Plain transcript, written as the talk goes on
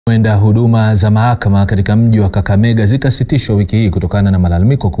Huenda huduma za mahakama katika mji wa Kakamega zikasitishwa wiki hii kutokana na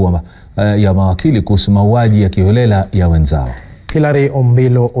malalamiko kuwa ya mawakili kuhusu mauaji ya kiholela ya wenzao.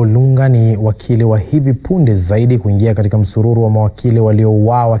 Obilo Olunga ni wakili wa hivi punde zaidi kuingia katika msururu wa mawakili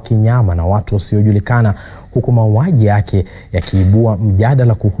waliouwawa kinyama na watu wasiojulikana, huku mauaji yake yakiibua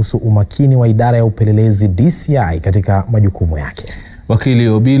mjadala kuhusu umakini wa idara ya upelelezi DCI katika majukumu yake. Wakili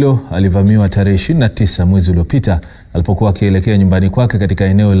Obilo alivamiwa tarehe 29 mwezi uliopita alipokuwa akielekea nyumbani kwake katika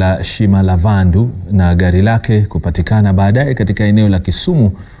eneo la Shimalavandu na gari lake kupatikana baadaye katika eneo la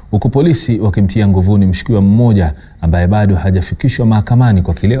Kisumu, huku polisi wakimtia nguvuni mshukiwa mmoja ambaye bado hajafikishwa mahakamani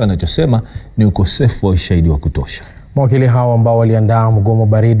kwa kile wanachosema ni ukosefu wa ushahidi wa kutosha. Mawakili hao ambao waliandaa mgomo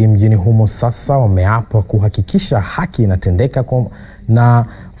baridi mjini humo sasa wameapa kuhakikisha haki inatendeka na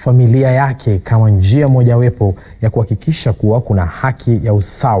familia yake kama njia mojawapo ya kuhakikisha kuwa kuna haki ya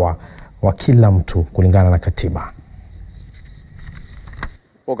usawa wa kila mtu kulingana na katiba.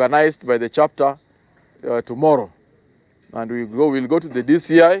 Organized by the chapter tomorrow, and we'll go to the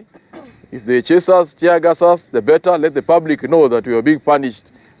DCI. If they chase us, tear gas us, the better. Let the public know that we are being punished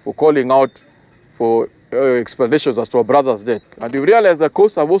for calling out for explanations as to our brother's death. And we realize the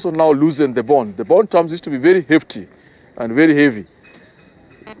courts have also now loosened the bond. The bond terms used to be very hefty and very heavy.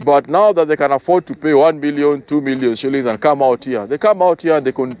 But now that they can afford to pay 1 million, 2 million shillings and come out here, they come out here and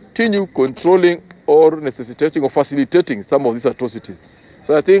they continue controlling or necessitating or facilitating some of these atrocities.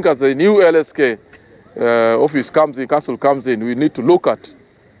 So I think as the new LSK office comes in, council comes in, we need to look at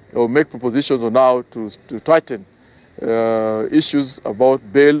or make propositions on how to tighten issues about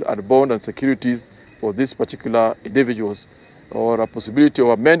bail and bond and securities for these particular individuals, or a possibility of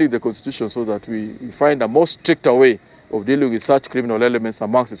amending the constitution so that we find a more stricter way of dealing with such criminal elements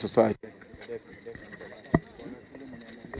amongst the society.